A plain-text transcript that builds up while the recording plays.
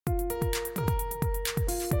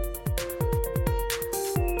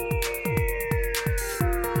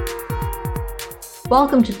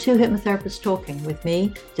Welcome to Two Hypnotherapists Talking with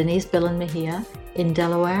me, Denise Billen Mejia, in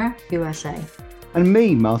Delaware, USA. And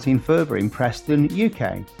me, Martin Ferber, in Preston,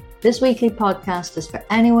 UK. This weekly podcast is for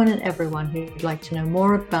anyone and everyone who'd like to know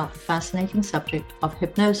more about the fascinating subject of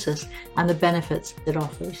hypnosis and the benefits it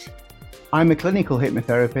offers. I'm a clinical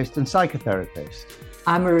hypnotherapist and psychotherapist.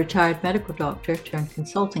 I'm a retired medical doctor turned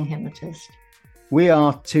consulting hypnotist. We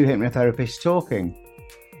are Two Hypnotherapists Talking.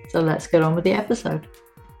 So let's get on with the episode.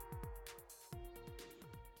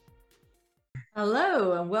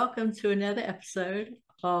 Hello, and welcome to another episode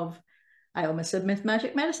of, I almost said Myth,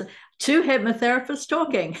 Magic, Medicine, Two Hypnotherapists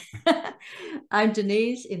Talking. I'm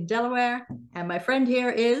Denise in Delaware, and my friend here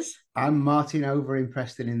is... I'm Martin over in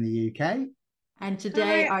Preston in the UK. And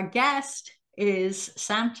today our guest is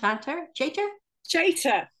Sam Chater.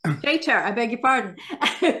 Chater, I beg your pardon,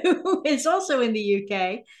 who is also in the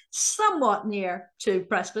UK, somewhat near to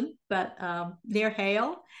Preston, but near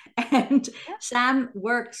Hale. And Sam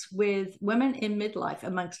works with women in midlife,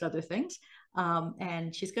 amongst other things.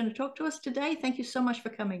 And she's going to talk to us today. Thank you so much for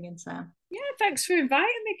coming in, Sam. Yeah, thanks for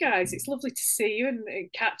inviting me, guys. It's lovely to see you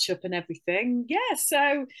and catch up and everything. Yeah,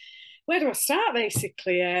 so where do I start,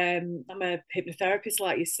 basically? I'm a hypnotherapist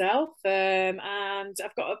like yourself, and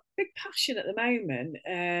I've got a big passion at the moment.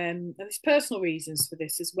 And there's personal reasons for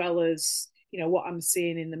this, as well as, you know, what I'm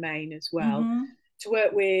seeing in the main as well. Mm-hmm. To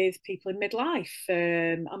work with people in midlife.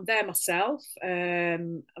 I'm there myself.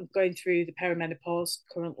 I'm going through the perimenopause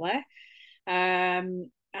currently.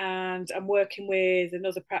 And I'm working with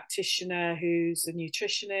another practitioner who's a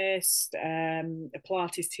nutritionist, a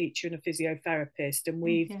Pilates teacher and a physiotherapist. And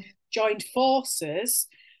we've joined forces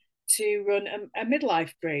to run a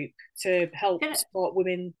midlife group to help support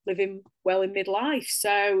women living well in midlife.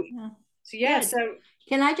 So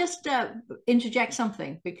can I just interject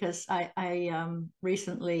something? Because I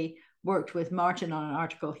recently worked with Martin on an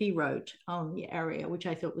article he wrote on the area, which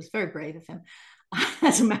I thought was very brave of him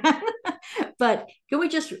as a man. But can we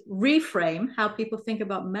just reframe how people think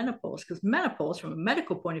about menopause? Because menopause, from a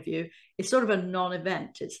medical point of view, is sort of a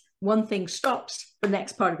non-event. It's one thing stops, the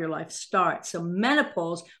next part of your life starts. So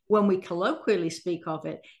menopause, when we colloquially speak of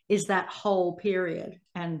it, is that whole period.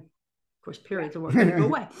 And of course, periods are going to go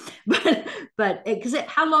away. But because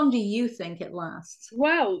how long do you think it lasts?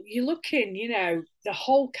 Well, you're looking, you know, the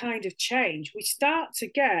whole kind of change. We start to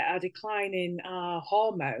get a decline in our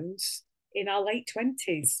hormones in our late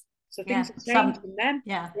 20s. So things have changed from then.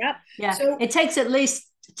 Yeah. So it takes at least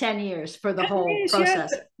 10 years for the whole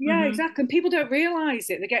process. Yeah, exactly. And people don't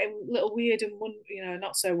realise it. They're getting little weird and, you know,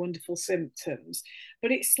 not so wonderful symptoms.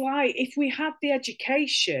 But it's like, if we had the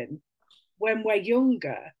education when we're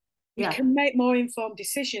younger, we can make more informed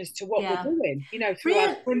decisions to what we're doing, you know, through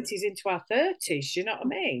our 20s into our 30s. You know what I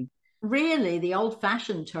mean? Really, the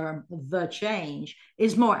old-fashioned term, the change,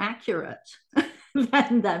 is more accurate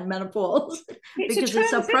than menopause, because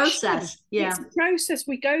it's a process. It's a process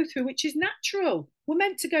we go through, which is natural. We're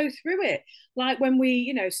meant to go through it. Like when we,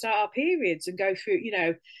 you know, start our periods and go through, you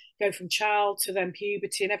know, go from child to then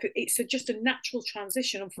puberty and everything. It's just a natural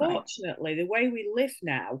transition. Unfortunately, the way we live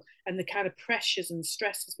now and the kind of pressures and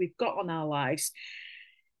stresses we've got on our lives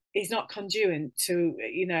is not conducive to,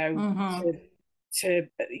 you know, to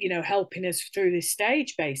you know, helping us through this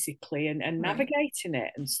stage, basically, and navigating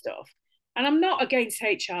it and stuff. And I'm not against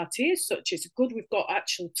HRT as such. It's good we've got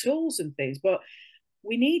actual tools and things, but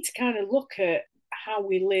we need to kind of look at how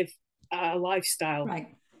we live our lifestyle,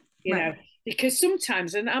 you know, because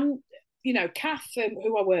sometimes, and I'm, you know, Kath,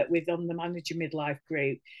 who I work with on the Manager Midlife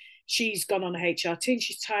group, she's gone on a HRT and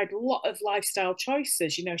she's tried a lot of lifestyle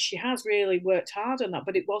choices. You know, she has really worked hard on that,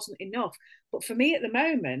 but it wasn't enough. But for me at the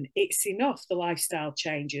moment, it's enough, the lifestyle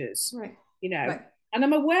changes, you know. And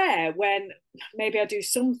I'm aware when maybe I do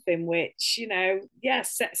something which, you know,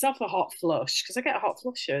 sets off a hot flush, because I get hot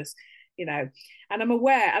flushes, you know, and I'm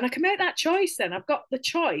aware, and I can make that choice then. I've got the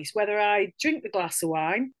choice whether I drink the glass of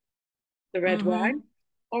wine, the red wine,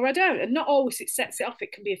 or I don't. And not always it sets it off.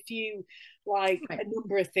 It can be a few, like a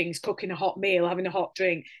number of things, cooking a hot meal, having a hot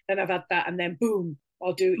drink, then I've had that, and then boom,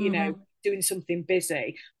 I'll do, you know, doing something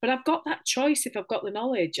busy. But I've got that choice. If I've got the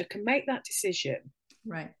knowledge, I can make that decision.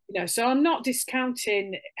 Right. You know, so I'm not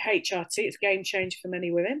discounting HRT. It's a game changer for many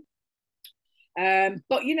women.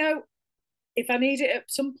 But, you know, if I need it at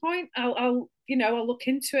some point, I'll you know, I'll look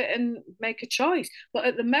into it and make a choice. But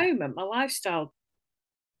at the moment, my lifestyle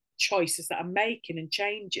choices that I'm making and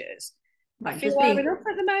changes, I feel well enough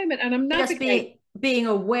at the moment. And I'm navigating. Being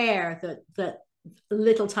aware that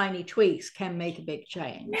little tiny tweaks can make a big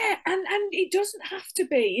change. Yeah, and it doesn't have to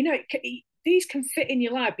be, you know, these can fit in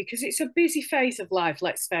your life because it's a busy phase of life,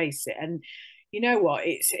 let's face it. And you know what,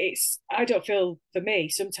 it's I don't feel, for me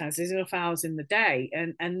sometimes there's enough hours in the day,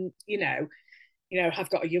 and I've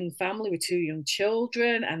got a young family with two young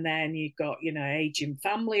children, and then you've got, aging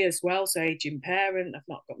family as well. So aging parent. I've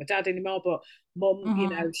not got my dad anymore, but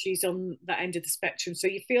mum, she's on that end of the spectrum. So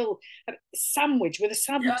you feel sandwich with a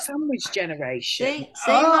sandwich generation. See,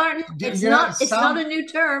 Martin, it's not a new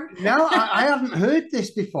term. No, I haven't heard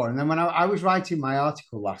this before. And then when I was writing my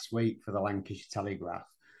article last week for the Lancashire Telegraph,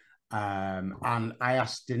 and I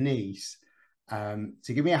asked Denise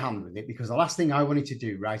to give me a hand with it, because the last thing I wanted to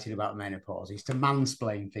do writing about menopause is to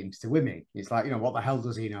mansplain things to women. It's like, what the hell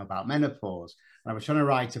does he know about menopause? And I was trying to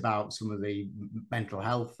write about some of the mental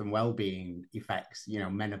health and well-being effects,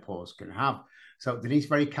 menopause can have. So Denise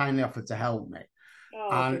very kindly offered to help me.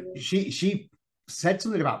 And she said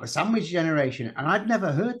something about the sandwich generation, and I'd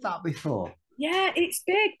never heard that before. Yeah, it's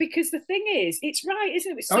big, because the thing is, it's right,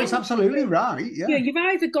 isn't it? It's absolutely right. Yeah. You've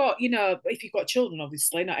either got, if you've got children,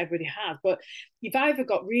 obviously, not everybody has, but you've either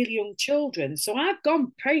got really young children. So I've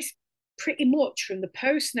gone pretty much from the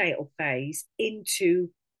postnatal phase into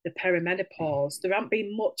the perimenopause. There hasn't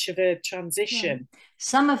been much of a transition. Yeah.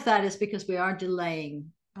 Some of that is because we are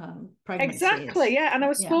delaying pregnancies. Exactly, yeah. And I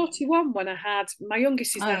was 41 when I had my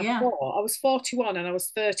youngest is now 4. I was 41 and I was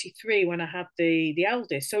 33 when I had the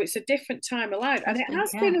eldest. So it's a different time of life, and it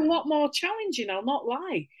has been a lot more challenging. I'll not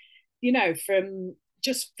lie, from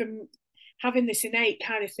having this innate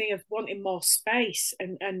kind of thing of wanting more space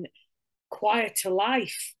and quieter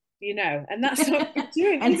life. And that's what we're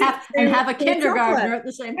doing. and have a kindergartner at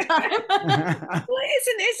the same time. Well,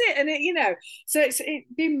 is it? And so it's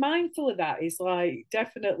being mindful of that is like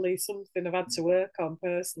definitely something I've had to work on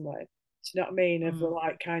personally. Do you know what I mean? Of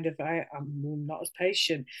like kind of I'm not as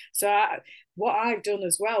patient. So what I've done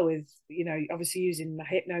as well is, obviously using my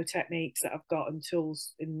hypno techniques that I've got and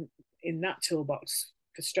tools in that toolbox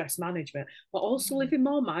for stress management, but also living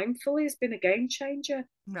more mindfully has been a game changer.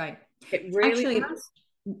 Right. It really has.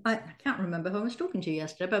 I can't remember who I was talking to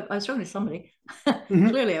yesterday, but I was talking to somebody.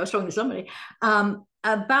 Clearly, I was talking to somebody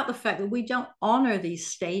about the fact that we don't honor these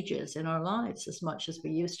stages in our lives as much as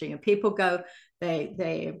we used to. And people go,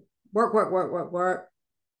 they work,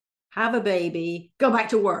 have a baby, go back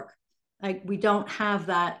to work. Like, we don't have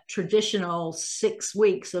that traditional 6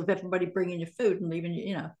 weeks of everybody bringing you food and leaving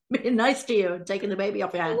you, being nice to you and taking the baby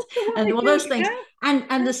off your hands and all those things.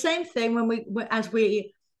 And the same thing as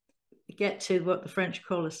we get to what the French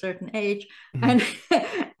call a certain age, and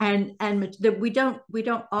that we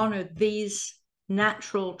don't honor these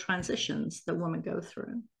natural transitions that women go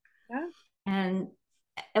through, and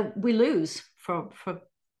we lose for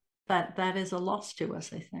that. That is a loss to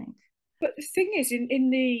us, I think. But the thing is, in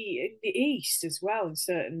the East as well, in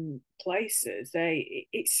certain places,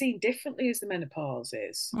 it's seen differently as the menopause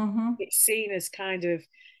is. It's seen as kind of,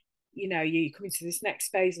 you come into this next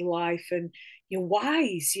phase of life and you're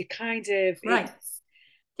wise. You kind of right.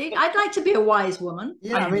 I'd like to be a wise woman.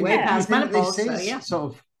 Yeah, way past menopause. This is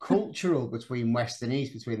sort of cultural between West and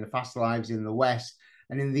East, between the fast lives in the West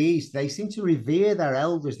and in the East. They seem to revere their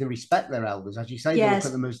elders. They respect their elders, as you say. They look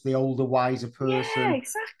at them as the older, wiser person. Yeah,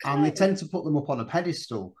 exactly. And they tend to put them up on a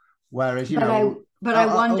pedestal. Whereas, but I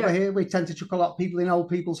wonder, over here we tend to chuck a lot of people in old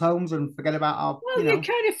people's homes and forget about our. Well, you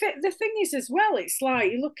kind of fit. The thing is, as well, it's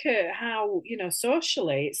like you look at how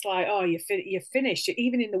socially, it's like, oh, you're finished.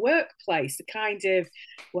 Even in the workplace, the kind of,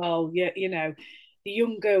 the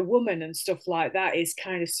younger woman and stuff like that is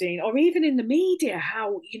kind of seen, or even in the media,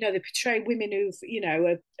 how they portray women who've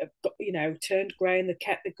have turned grey and they've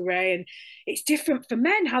kept the grey, and it's different for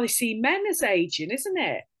men how they see men as aging, isn't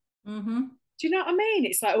it? Do you know what I mean?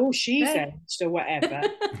 It's like, oh, she's aged or whatever. Yeah,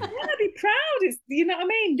 I'd be proud. You know what I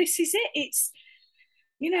mean? This is it. It's,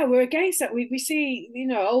 we're against that. We see,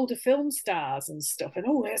 older film stars and stuff, and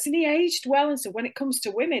hasn't he aged well? And so when it comes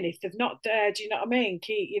to women, if they've not, do you know what I mean?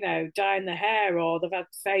 Keep, dyeing their hair or they've had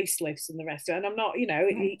facelifts and the rest of it. And I'm not,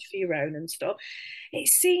 each for your own and stuff.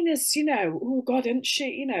 It's seen as, oh God, isn't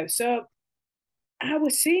she? So how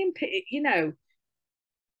we're seeing,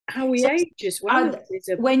 how we age as well.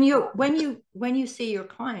 When you see your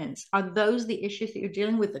clients, are those the issues that you're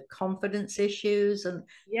dealing with, the confidence issues and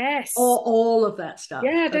all of that stuff?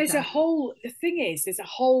 Yeah, there's the thing is, there's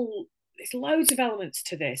loads of elements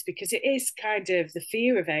to this, because it is kind of the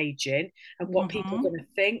fear of aging and what people are going to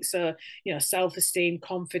think. So, self-esteem,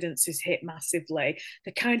 confidence is hit massively.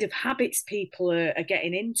 The kind of habits people are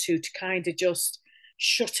getting into to kind of just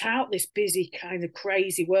shut out this busy kind of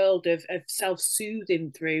crazy world of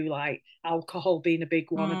self-soothing through, like, alcohol being a big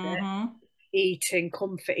one of it. eating,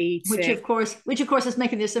 comfort which eating. of course is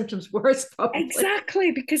making the symptoms worse, probably.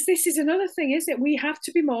 Exactly, because this is another thing, isn't it? We have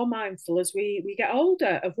to be more mindful as we get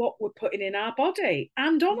older of what we're putting in our body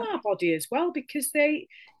and on our body as well, because they,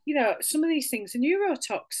 some of these things are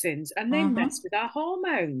neurotoxins and they mess with our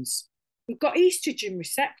hormones. We've got estrogen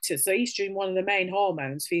receptors, so estrogen, one of the main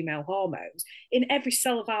hormones, female hormones, in every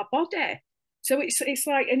cell of our body. So it's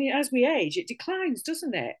like, and as we age, it declines,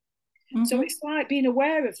 doesn't it? So it's like being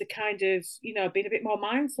aware of the kind of, being a bit more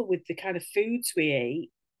mindful with the kind of foods we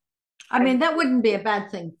eat. I mean, that wouldn't be a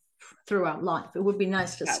bad thing throughout life. It would be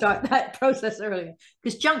nice to start that process earlier,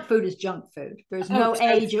 because junk food is junk food. There's no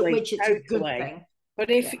age at which it's a good thing. But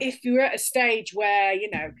if you're at a stage where,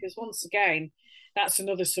 because once again, that's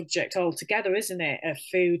another subject altogether, isn't it? Of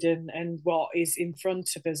food and what is in front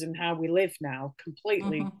of us and how we live now,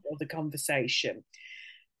 completely other conversation.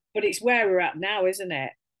 But it's where we're at now, isn't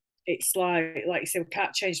it? It's like you said, we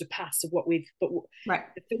can't change the past of what we've, but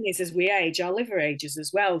the thing is, as we age, our liver ages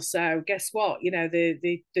as well. So guess what?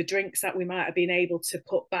 The drinks that we might have been able to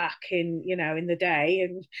put back in, in the day,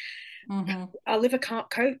 and our liver can't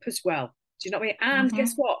cope as well. Do you know what I mean? And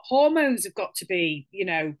guess what? Hormones have got to be,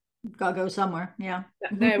 got to go somewhere. Yeah.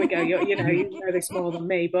 There we go. You know this more than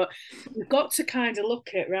me, but we've got to kind of look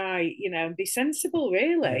at, and be sensible,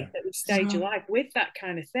 really, at this stage of life with that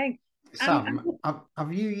kind of thing. Sam,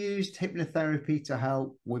 have you used hypnotherapy to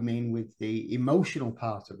help women with the emotional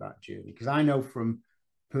part of that journey? Because I know from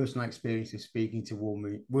personal experience of speaking to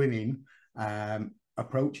women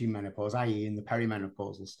approaching menopause, i.e. in the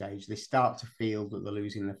perimenopausal stage, they start to feel that they're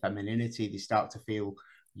losing their femininity. They start to feel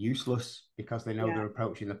useless because they know they're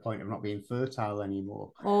approaching the point of not being fertile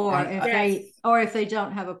anymore. Or if they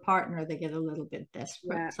don't have a partner, they get a little bit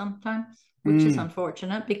desperate sometimes, which is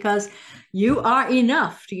unfortunate, because you are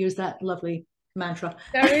enough, to use that lovely mantra.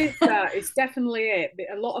 There is that. It's definitely it.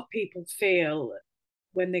 But a lot of people feel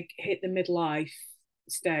when they hit the midlife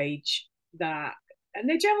stage that, and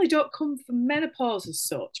they generally don't come from menopause as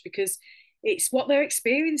such, because it's what they're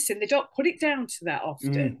experiencing. They don't put it down to that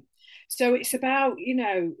often. So it's about,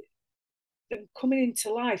 them coming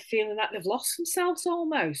into life feeling that they've lost themselves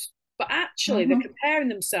almost. But actually, they're comparing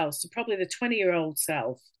themselves to probably the 20-year-old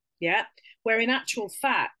self. Yeah. Where in actual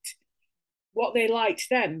fact, what they liked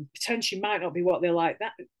then potentially might not be what they like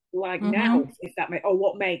now, if that or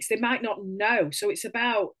what makes, they might not know. So it's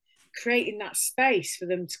about creating that space for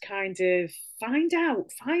them to kind of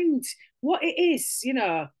find what it is,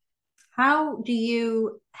 How do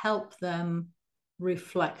you help them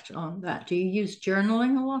reflect on that? Do you use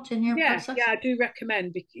journaling a lot in your process? Yeah, I do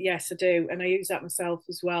recommend. Yes, I do, and I use that myself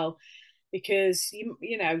as well, because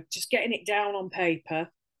you know, just getting it down on paper,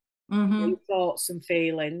 your thoughts and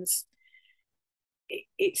feelings.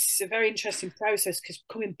 It's a very interesting process, because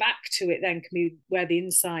coming back to it then can be where the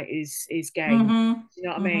insight is gained. You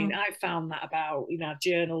know what I mean? I found that about, I've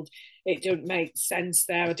journaled, it don't make sense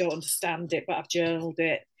there, I don't understand it, but I've journaled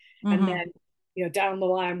it, and then down the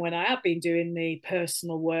line, when I have been doing the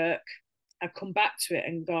personal work, I've come back to it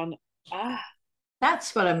and gone,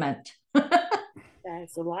 that's what I meant.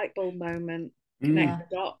 There's a light bulb moment, connect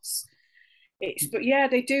the dots. But yeah,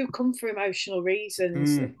 they do come for emotional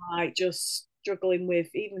reasons, like just struggling with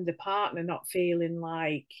even the partner not feeling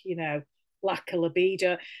like, lack of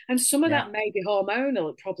libido. And some of that may be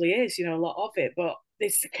hormonal, it probably is, a lot of it, but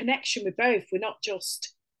there's a connection with both. We're not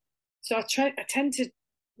just, so I tend to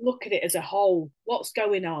look at it as a whole. What's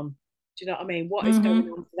going on? Do you know what I mean? What is going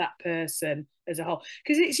on for that person as a whole?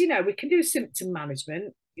 Because it's, we can do symptom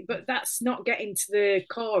management, but that's not getting to the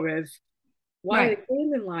core of why are they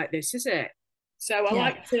feeling like this, is it? So I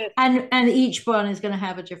like to, and each one is going to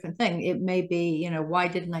have a different thing. It may be, why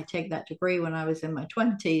didn't I take that degree when I was in my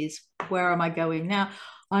 20s? Where am I going now?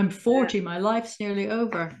 I'm 40, my life's nearly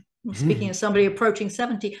over. Speaking of somebody approaching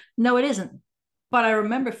 70, no, it isn't. But I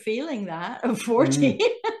remember feeling that at 40.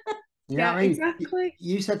 Yeah, I mean, exactly.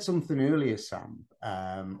 You said something earlier, Sam,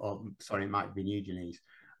 or sorry, it might have been you, Janice,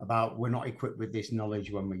 about we're not equipped with this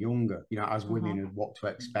knowledge when we're younger, as women, and what to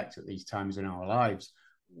expect at these times in our lives.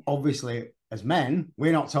 Obviously, as men,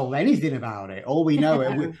 we're not told anything about it. All we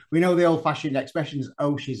know, we know the old-fashioned expressions,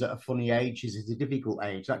 oh, she's at a funny age, she's at a difficult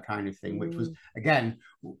age, that kind of thing, which was, again,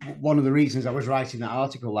 one of the reasons I was writing that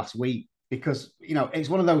article last week, because, it's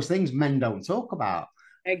one of those things men don't talk about.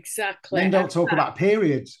 Exactly. Men don't talk about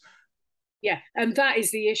periods. Yeah, and that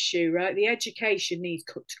is the issue, right? The education needs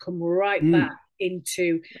to come right back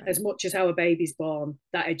into, as much as how a baby's born,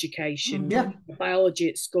 that education, biology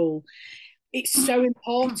at school. It's so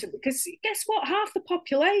important, because guess what? Half the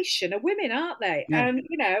population are women, aren't they? Yeah. And,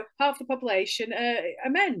 half the population are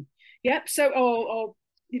men. Yep. So, or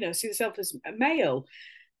see themselves as a male.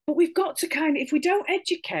 But we've got to kind of, if we don't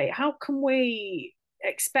educate, how can we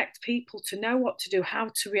expect people to know what to do, how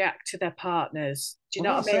to react to their partners? Do you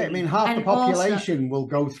know what I mean? I mean, half the And also, population will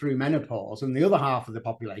go through menopause, and the other half of the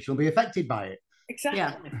population will be affected by it.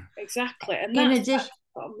 Exactly, exactly. And in that's addition,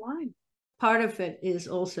 the bottom line. part of it is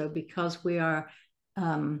also because we're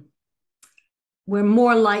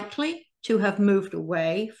more likely to have moved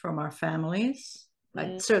away from our families,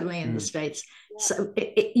 certainly in the States. Yeah. So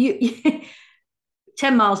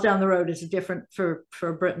 10 miles down the road is different for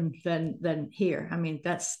Britain than here. I mean,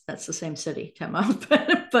 that's the same city, 10 miles,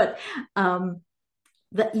 but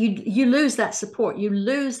that you lose that support, you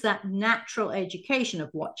lose that natural education of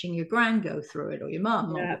watching your grand go through it, or your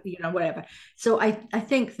mum, or whatever. So I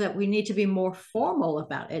think that we need to be more formal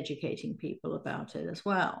about educating people about it as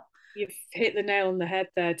well. You've hit the nail on the head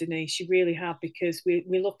there, Denise. You really have, because we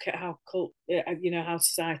look at how how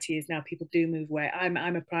society is now. People do move away. I'm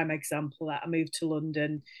a prime example that I moved to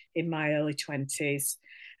London in my early 20s,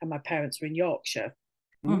 and my parents were in Yorkshire.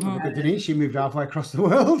 Look at Denise, she moved halfway across the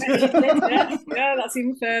world. Yeah, that's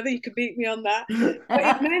even further. You could beat me on that. But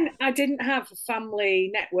it meant I didn't have a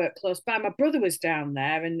family network close by. My brother was down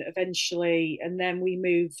there, and then we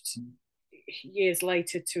moved years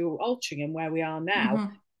later to Altrincham, where we are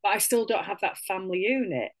now. But I still don't have that family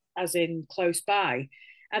unit, as in close by.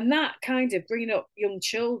 And that kind of bringing up young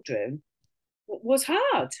children was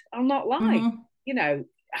hard. I'll not lie.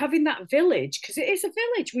 Having that village, because it is a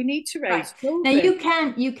village. We need to raise children.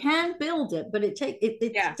 Now you can build it, but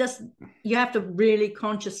just, you have to really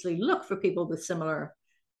consciously look for people with similar.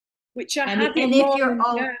 Which I had. And if you're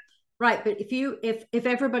all right, but if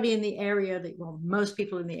everybody in the area most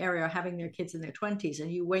people in the area are having their kids in their 20s, and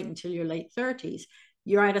you wait until your late 30s,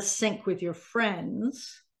 you're out of sync with your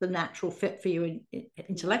friends, the natural fit for you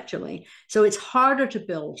intellectually. So it's harder to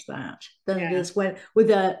build that than it is with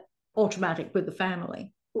the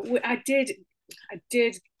family. I did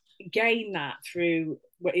gain that through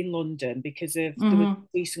in London because of the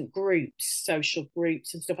recent groups, social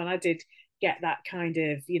groups and stuff, and I did get that kind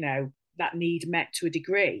of that need met to a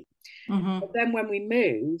degree. But then when we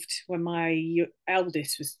moved, when my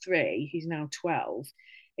eldest was 3, he's now 12,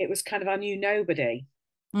 it was kind of, I knew nobody.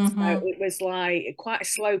 So it was like quite a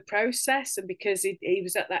slow process, and because he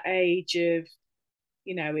was at that age of,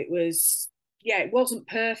 it wasn't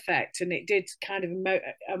perfect, and it did kind of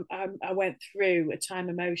I went through a time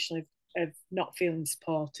emotionally of not feeling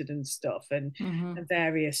supported and stuff, and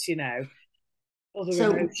various other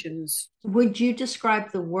emotions. Would you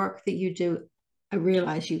describe the work that you do? I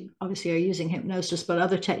realize you obviously are using hypnosis, but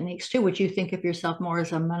other techniques too. Would you think of yourself more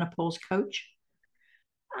as a menopause coach?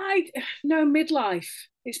 No, midlife.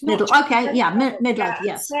 It's not okay, midlife,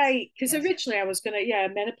 yes. Because originally I was gonna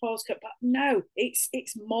menopause, but no, it's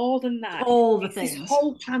more than that. All the things. This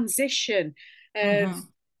whole transition of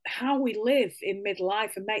how we live in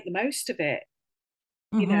midlife and make the most of it.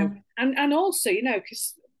 And also,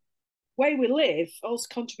 because the way we live also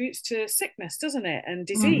contributes to sickness, doesn't it? And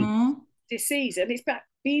disease, and it's about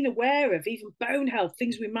being aware of even bone health,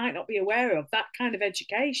 things we might not be aware of. That kind of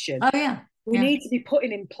education. Oh yeah. We need to be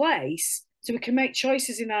putting in place so we can make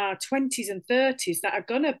choices in our 20s and 30s that are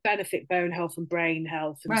going to benefit bone health and brain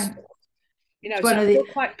health and stuff. So I'm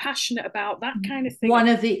quite passionate about that kind of thing. One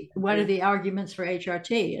of the arguments for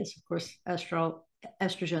HRT is, of course,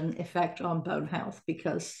 estrogen effect on bone health,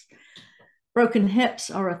 because broken hips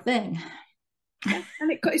are a thing. Yeah,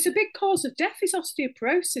 and it's a big cause of death is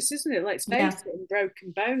osteoporosis, isn't it? Let's face it, and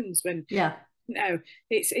broken bones.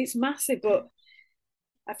 It's massive, but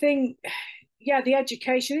I think, the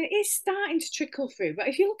education, it is starting to trickle through. But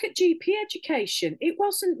if you look at GP education, it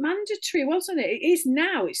wasn't mandatory, wasn't it? It is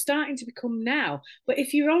now. It's starting to become now. But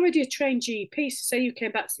if you're already a trained GP, so say you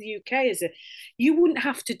came back to the UK you wouldn't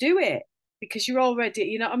have to do it because you're already,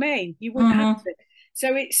 you know what I mean? You wouldn't have to.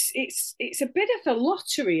 So it's a bit of a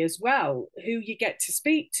lottery as well, who you get to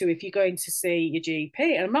speak to if you're going to see your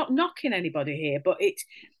GP. And I'm not knocking anybody here, but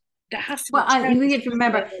there has to be. We have to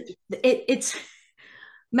remember, it's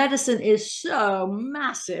medicine is so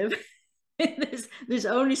massive. there's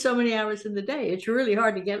only so many hours in the day. It's really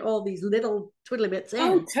hard to get all these little twiddly bits in.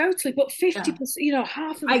 Oh, totally. But 50%,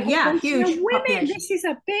 half of the population huge are women. Population. This is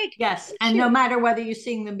a big issue. And no matter whether you're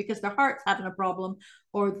seeing them because their heart's having a problem,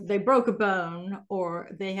 or they broke a bone, or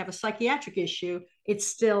they have a psychiatric issue, it's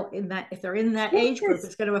still in that. If they're in that age group,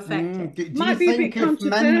 it's going to affect it.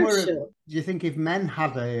 Do you think if men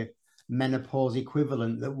had a menopause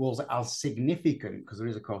equivalent that was as significant, because there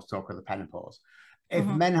is of course talk of the penopause, if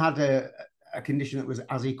men had a condition that was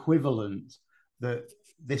as equivalent, that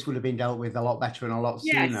this would have been dealt with a lot better and a lot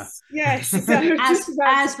sooner. Yes. So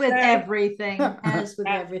as with everything,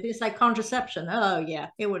 it's like contraception. Oh yeah,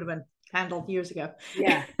 it would have been handled years ago.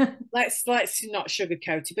 Yeah, let's not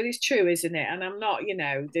sugarcoat it, but it's true, isn't it? And I'm not,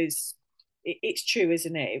 it's true,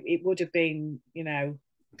 isn't it? It would have been,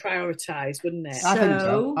 prioritized, wouldn't it?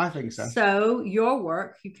 I think so. So your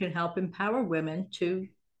work, you can help empower women to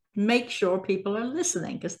make sure people are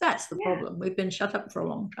listening, because that's the problem. We've been shut up for a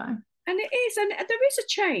long time. And it is, and there is a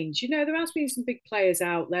change. There has been some big players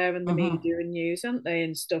out there and the media and news, aren't they,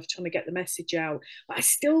 and stuff, trying to get the message out. But I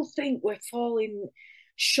still think we're falling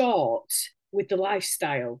short with the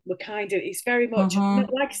lifestyle. We're it's very much,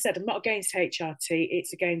 like I said, I'm not against HRT.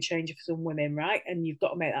 It's a game changer for some women, right? And you've got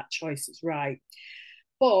to make that choice. It's right.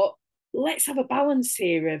 But let's have a balance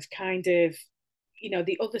here of kind of,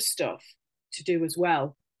 the other stuff to do as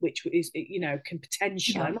well, which is, can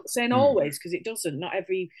potentially, I'm not saying always, because it doesn't, not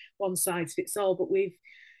every one size fits all, but we've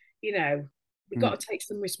got to take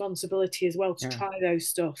some responsibility as well to try those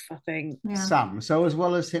stuff, I think. Sam, so as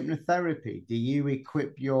well as hypnotherapy, do you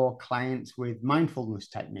equip your clients with mindfulness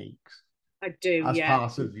techniques? I do, as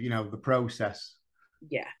part of, the process?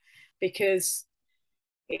 Yeah, because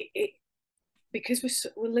because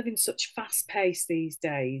we're living such fast pace these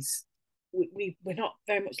days. We're not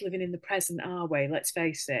very much living in the present, are we? Let's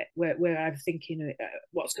face it. We're either thinking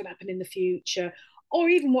what's going to happen in the future, or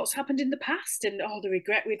even what's happened in the past, and the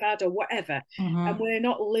regret we've had, or whatever. And we're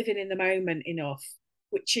not living in the moment enough,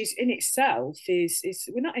 which is in itself is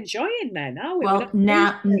we're not enjoying then, are we? Well,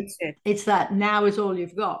 now it's that now is all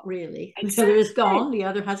you've got, really. Exactly. The other is gone, the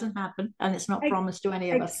other hasn't happened, and it's not promised to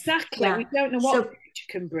any of us. Exactly. We don't know what the future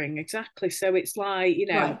can bring. Exactly. So it's like,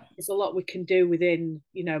 there's a lot we can do within,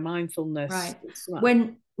 mindfulness.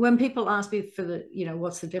 Right. When people ask me for the,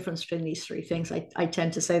 what's the difference between these three things, I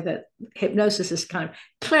tend to say that hypnosis is kind of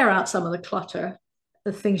clear out some of the clutter,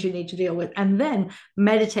 the things you need to deal with. And then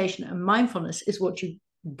meditation and mindfulness is what you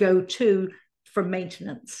go to for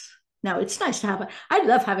maintenance. Now, it's nice to have I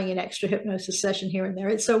love having an extra hypnosis session here and there.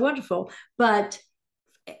 It's so wonderful, but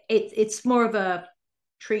it's more of a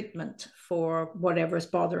treatment for whatever is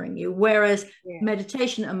bothering you. Whereas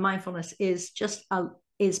meditation and mindfulness is just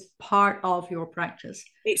is part of your practice.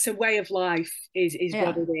 It's a way of life, is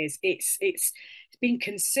what it is. It's been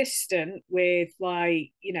consistent with,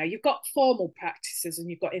 like, you've got formal practices and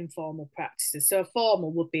you've got informal practices. So a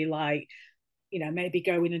formal would be like, maybe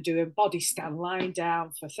go in and do a body scan, lying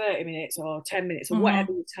down for 30 minutes or 10 minutes or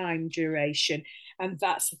whatever the time duration. And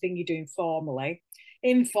that's the thing you're doing formally.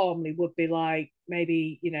 Informally would be like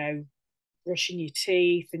maybe, brushing your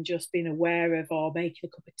teeth and just being aware of, or making a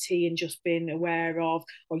cup of tea and just being aware of,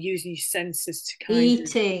 or using your senses to kind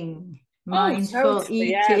of mindful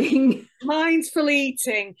eating. Mindful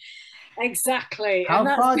eating. Exactly. How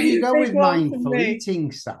far do you go with mindful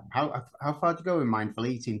eating, Sam? How far do you go with mindful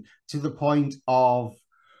eating, to the point of,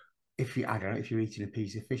 if you're eating a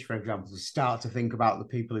piece of fish, for example, to start to think about the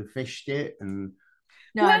people who fished it? And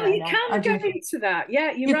you can go into that.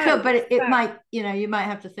 Yeah, you right. could, but it might, you might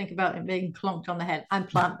have to think about it being clonked on the head. I'm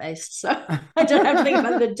plant-based, so I don't have to think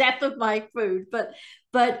about the death of my food. But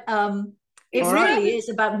it really is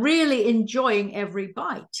about really enjoying every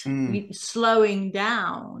bite, slowing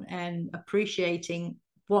down and appreciating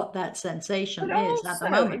what that sensation is at the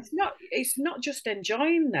moment. It's not just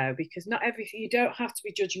enjoying, though, because not everything, you don't have to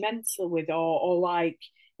be judgmental with, or like,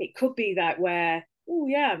 it could be that where,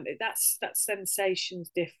 that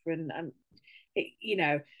sensation's different, and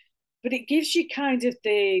but it gives you kind of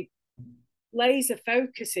the laser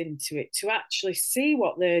focus into it to actually see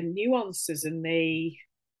what the nuances and the,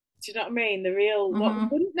 do you know what I mean? The real, what we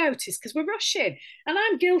wouldn't notice because we're rushing. And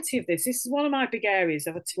I'm guilty of this. This is one of my big areas.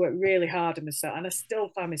 I've had to work really hard on myself, and I still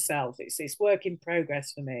find myself, it's work in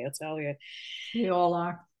progress for me, I'll tell you. We all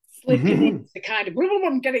are. Slipping into kind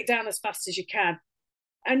of, get it down as fast as you can.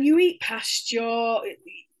 And you eat past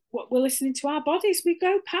what we're listening to our bodies. We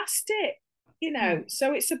go past it,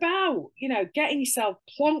 So it's about, getting yourself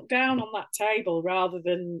plonked down on that table rather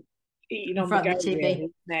than eating on the go, really,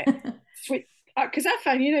 isn't it? Because I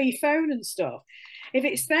find, your phone and stuff, if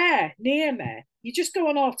it's there near me, you just go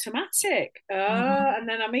on automatic. And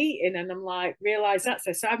then I'm eating and I'm like, realise that's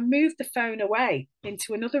there. So I've moved the phone away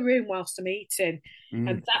into another room whilst I'm eating.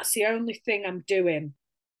 And that's the only thing I'm doing.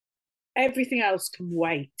 Everything else can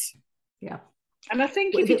wait. Yeah. And I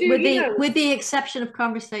think if you do, with the exception of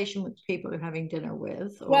conversation with people you're having dinner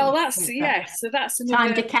with. Well, that's, so that's another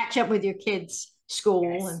time to catch up with your kids,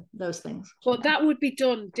 school, and those things. But that would be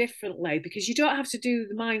done differently, because you don't have to do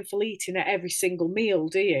the mindful eating at every single meal,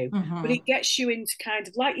 do you? But it gets you into kind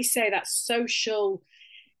of, like you say, that social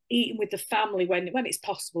eating with the family when it's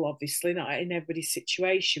possible, obviously not in everybody's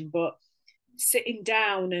situation, but sitting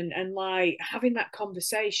down and like having that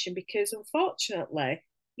conversation, because unfortunately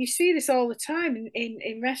you see this all the time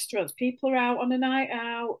in restaurants. People are out on a night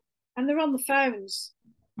out and they're on the phones.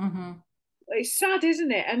 Mm-hmm. It's sad,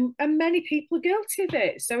 isn't it? And many people are guilty of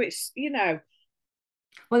it. So it's,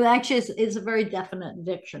 Well, actually, it's a very definite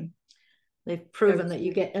addiction. They've proven that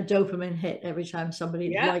you get a dopamine hit every time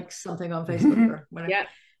somebody likes something on Facebook or whatever. Yeah.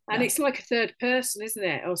 And it's like a third person, isn't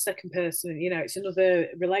it? Or second person, it's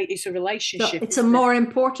it's a relationship. So it's a more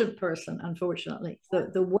important person, unfortunately.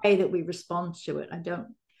 The way that we respond to it.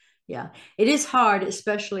 It is hard,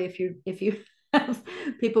 especially if you have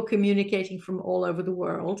people communicating from all over the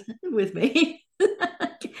world with me.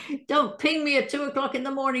 Don't ping me at 2:00 in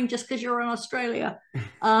the morning just because you're in Australia.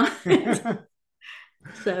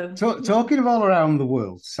 Talking of all around the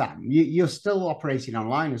world, Sam, you're still operating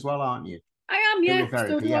online as well, aren't you? I am, yeah.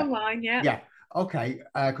 Still do online, yeah. Yeah. Okay.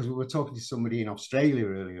 Because we were talking to somebody in Australia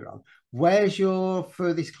earlier on. Where's your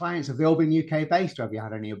furthest clients? Have they all been UK based, or have you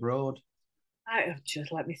had any abroad?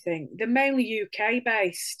 Just let me think. They're mainly UK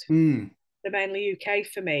based. They're mainly UK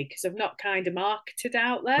for me because I've not kind of marketed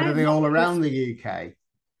out there. But are they all around the UK?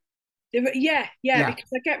 Yeah,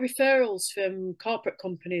 because I get referrals from corporate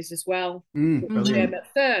companies as well.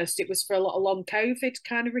 At first, it was for a lot of long COVID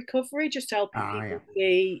kind of recovery, just helping people with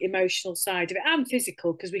the emotional side of it and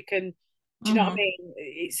physical, because we can, do you know what I mean?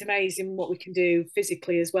 It's amazing what we can do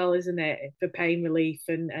physically as well, isn't it? For pain relief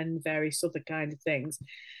and various other kind of things.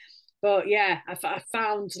 But yeah, I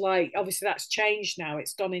found like, obviously that's changed now.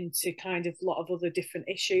 It's gone into kind of a lot of other different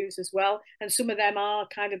issues as well. And some of them are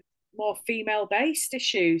kind of more female-based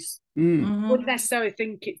issues. Wouldn't necessarily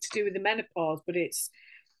think it's to do with the menopause, but it's,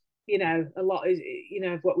 a lot is,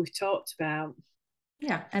 of what we've talked about.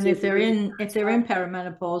 Yeah, and if they're in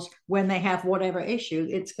perimenopause when they have whatever issue,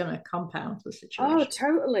 it's going to compound the situation. Oh,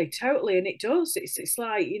 totally, and it does. It's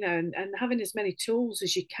like, and having as many tools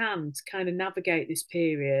as you can to kind of navigate this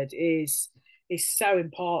period is so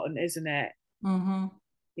important, isn't it?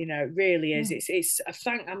 It really is.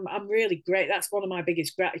 I'm really great. That's one of my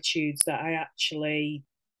biggest gratitudes, that I actually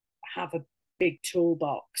have a big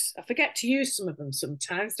toolbox. I forget to use some of them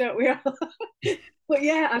sometimes, don't we? But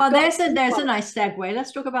yeah. There's a nice segue.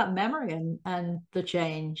 Let's talk about memory and the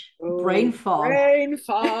change. Brain fog. Brain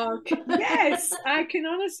fog. Yes, I can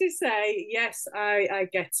honestly say, yes, I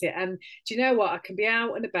get it. And do you know what? I can be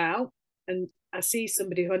out and about and I see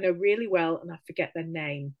somebody who I know really well and I forget their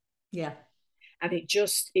name. Yeah. And it's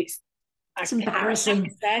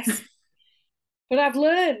embarrassing. But I've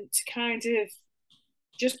learned to kind of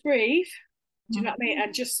just breathe. Do you know what I mean?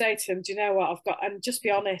 And just say to them, do you know what I've got? And just be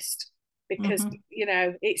honest, because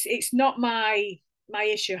it's not my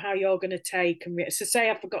issue how you're going to take and so say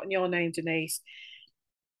I've forgotten your name, Denise.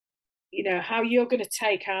 How you're going to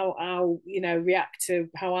take how react to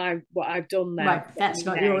what I've done there. Right, that's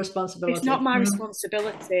not your responsibility. It's not my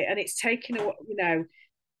responsibility, and it's taking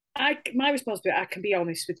my responsibility. I can be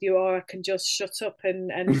honest with you, or I can just shut up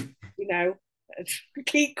and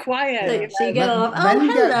keep quiet. So you get a lot of,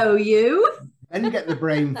 hello, you. Then you get the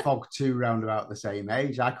brain fog too, round about the same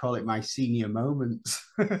age. I call it my senior moments.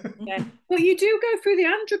 Yeah. Well, you do go through the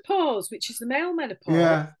andropause, which is the male menopause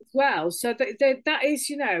as well. So that is,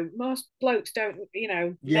 most blokes don't,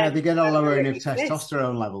 Yeah, they get a lowering of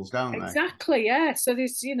testosterone levels, don't they? Exactly, yeah. So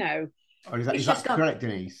there's, Or is that correct,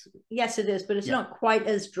 Denise? Yes, it is, but it's not quite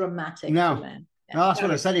as dramatic for men. No, that's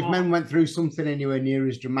what I said. If men went through something anywhere near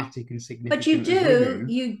as dramatic and significant, but you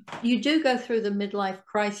do go through the midlife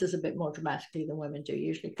crisis a bit more dramatically than women do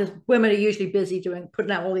usually, because women are usually busy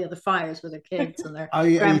putting out all the other fires with their kids and their Are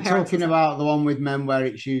you talking about the one with men where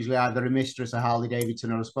it's usually either a mistress, a Harley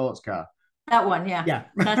Davidson, or a sports car? That one, yeah,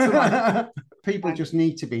 that's the one. People just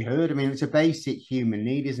need to be heard. I mean, it's a basic human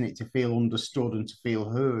need, isn't it, to feel understood and to feel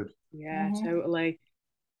heard? Yeah, totally.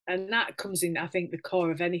 And that comes in, I think, the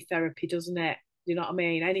core of any therapy, doesn't it? You know what I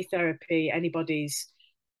mean? Any therapy,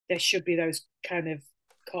 there should be those kind of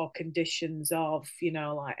core conditions of,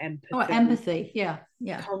 like empathy. Oh, empathy, yeah.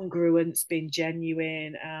 Congruence, being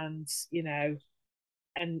genuine, and,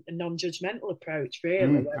 and a non-judgmental approach,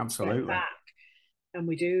 really. Absolutely. And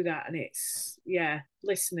we do that, and it's,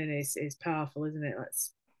 listening is powerful, isn't it?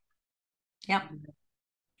 Yep.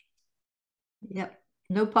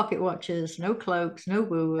 No pocket watches, no cloaks, no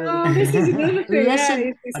woo-woo. Oh, this is another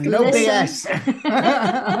thing. And no BS.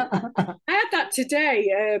 I had that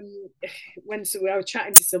today when I was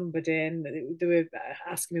chatting to somebody and they were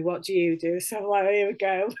asking me, what do you do? So I'm like, here we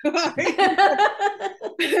go. And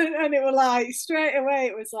it was like, straight away,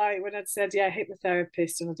 it was like, when I'd said,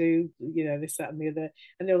 hypnotherapist, and I do, this, that, and the other.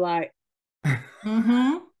 And they were like,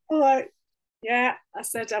 Like, yeah, I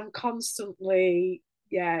said I'm constantly,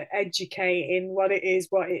 educating what it is,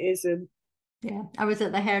 what it isn't. Yeah, I was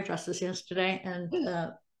at the hairdresser's yesterday, and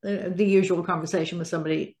the usual conversation with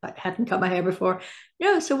somebody that hadn't cut my hair before.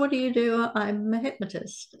 No, so what do you do? I'm a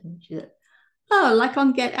hypnotist. And she said, oh, like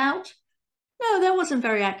on Get Out? No, that wasn't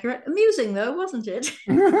very accurate. Amusing though, wasn't it?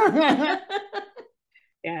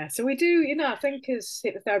 Yeah, so we do, I think as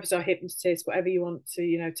hypnotherapists or hypnotists, whatever you want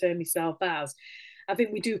to, term yourself as, I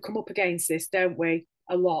think we do come up against this, don't we?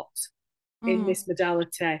 A lot in this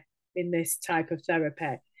modality, in this type of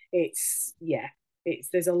therapy.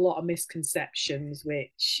 There's a lot of misconceptions,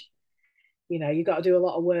 which, you got to do a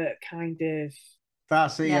lot of work kind of.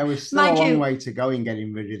 That's it. Yeah, we're still a long way to go in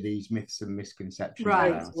getting rid of these myths and misconceptions.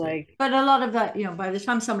 Right. But a lot of that, by the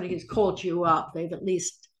time somebody has called you up, they've at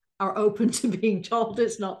least are open to being told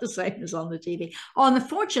it's not the same as on the TV.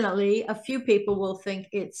 Unfortunately, a few people will think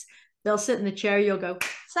they'll sit in the chair, you'll go,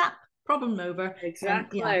 zap, problem over.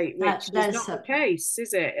 Exactly, which is not the case,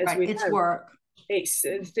 is it? It's work. It's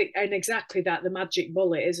and exactly that, the magic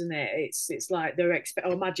bullet, isn't it? It's like they're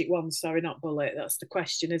magic wand, sorry, not bullet. That's the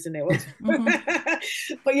question, isn't it?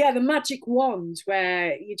 But yeah, the magic wand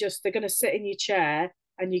where they're going to sit in your chair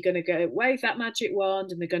and you're going to go wave that magic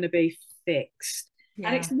wand and they're going to be fixed. Yeah.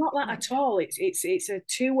 And it's not that at all. It's a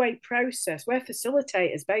two-way process. We're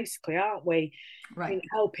facilitators, basically, aren't we? Right. In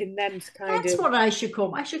helping them to kind That's what I should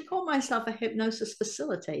call. I should call myself a hypnosis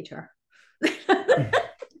facilitator.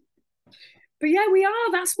 But yeah, we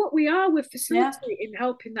are. That's what we are. We're facilitating,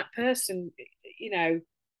 helping that person,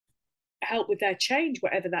 help with their change,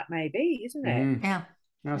 whatever that may be, isn't it? Yeah.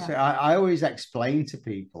 So I always explain to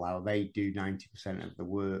people how they do 90% of the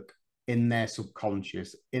work in their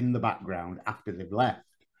subconscious, in the background, after they've left.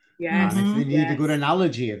 Yeah. And if they need a good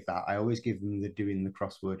analogy of that, I always give them the doing the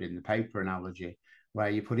crossword in the paper analogy,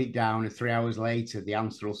 where you put it down and 3 hours later, the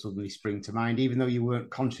answer will suddenly spring to mind, even though you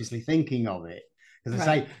weren't consciously thinking of it. As I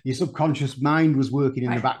say, your subconscious mind was working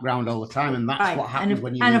in the background all the time, and that's what happens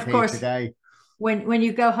when you leave here today. When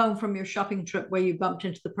you go home from your shopping trip where you bumped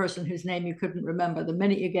into the person whose name you couldn't remember, the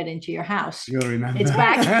minute you get into your house, you'll remember. It's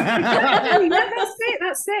back. That's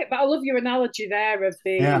it. But I love your analogy there of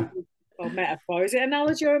the metaphor. Is it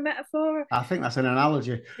analogy or a metaphor? I think that's an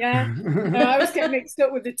analogy. Yeah. No, I was getting mixed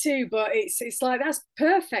up with the two, but it's like that's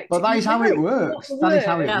perfect. But that is how it works. That is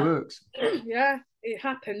how it works. Yeah. It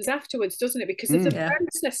happens afterwards, doesn't it? Because there's a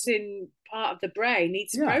processing part of the brain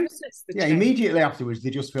needs to process the change. Immediately afterwards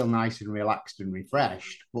they just feel nice and relaxed and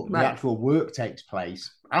refreshed, but the actual work takes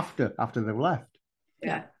place after they've left.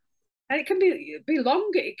 Yeah. And it can be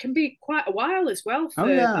longer. It can be quite a while as well for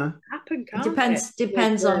that to happen, can't it?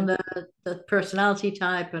 Depends on the personality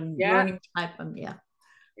type and learning type, and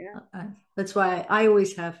that's why I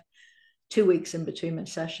always have 2 weeks in between my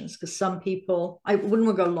sessions, because some people, I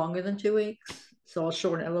wouldn't go longer than 2 weeks. So I'll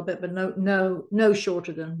shorten it a little bit, but no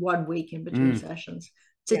shorter than 1 week in between sessions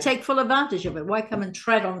to take full advantage of it. Why come and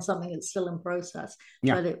tread on something that's still in process?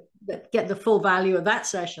 Get the full value of that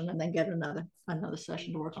session and then get another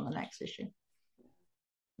session to work on the next issue.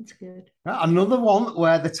 It's good. Another one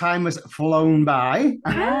where the time has flown by.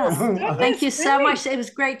 Thank you so much. It was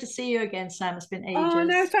great to see you again, Sam. It's been ages. Oh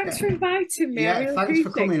no, thanks for inviting me. Yeah, thanks for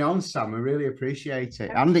coming on, Sam. I really appreciate it.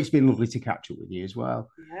 And it's been lovely to catch up with you as well.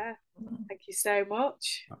 Yeah, thank you so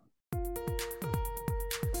much.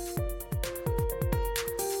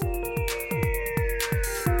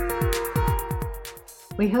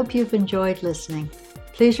 We hope you've enjoyed listening.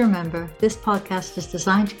 Please remember, this podcast is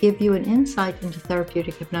designed to give you an insight into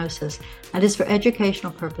therapeutic hypnosis and is for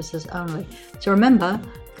educational purposes only. So remember,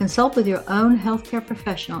 consult with your own healthcare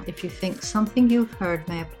professional if you think something you've heard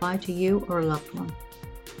may apply to you or a loved one.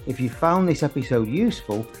 If you found this episode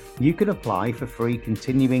useful, you can apply for free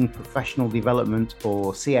continuing professional development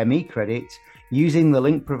or CME credits using the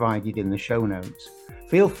link provided in the show notes.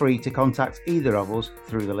 Feel free to contact either of us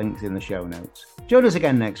through the links in the show notes. Join us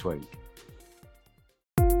again next week.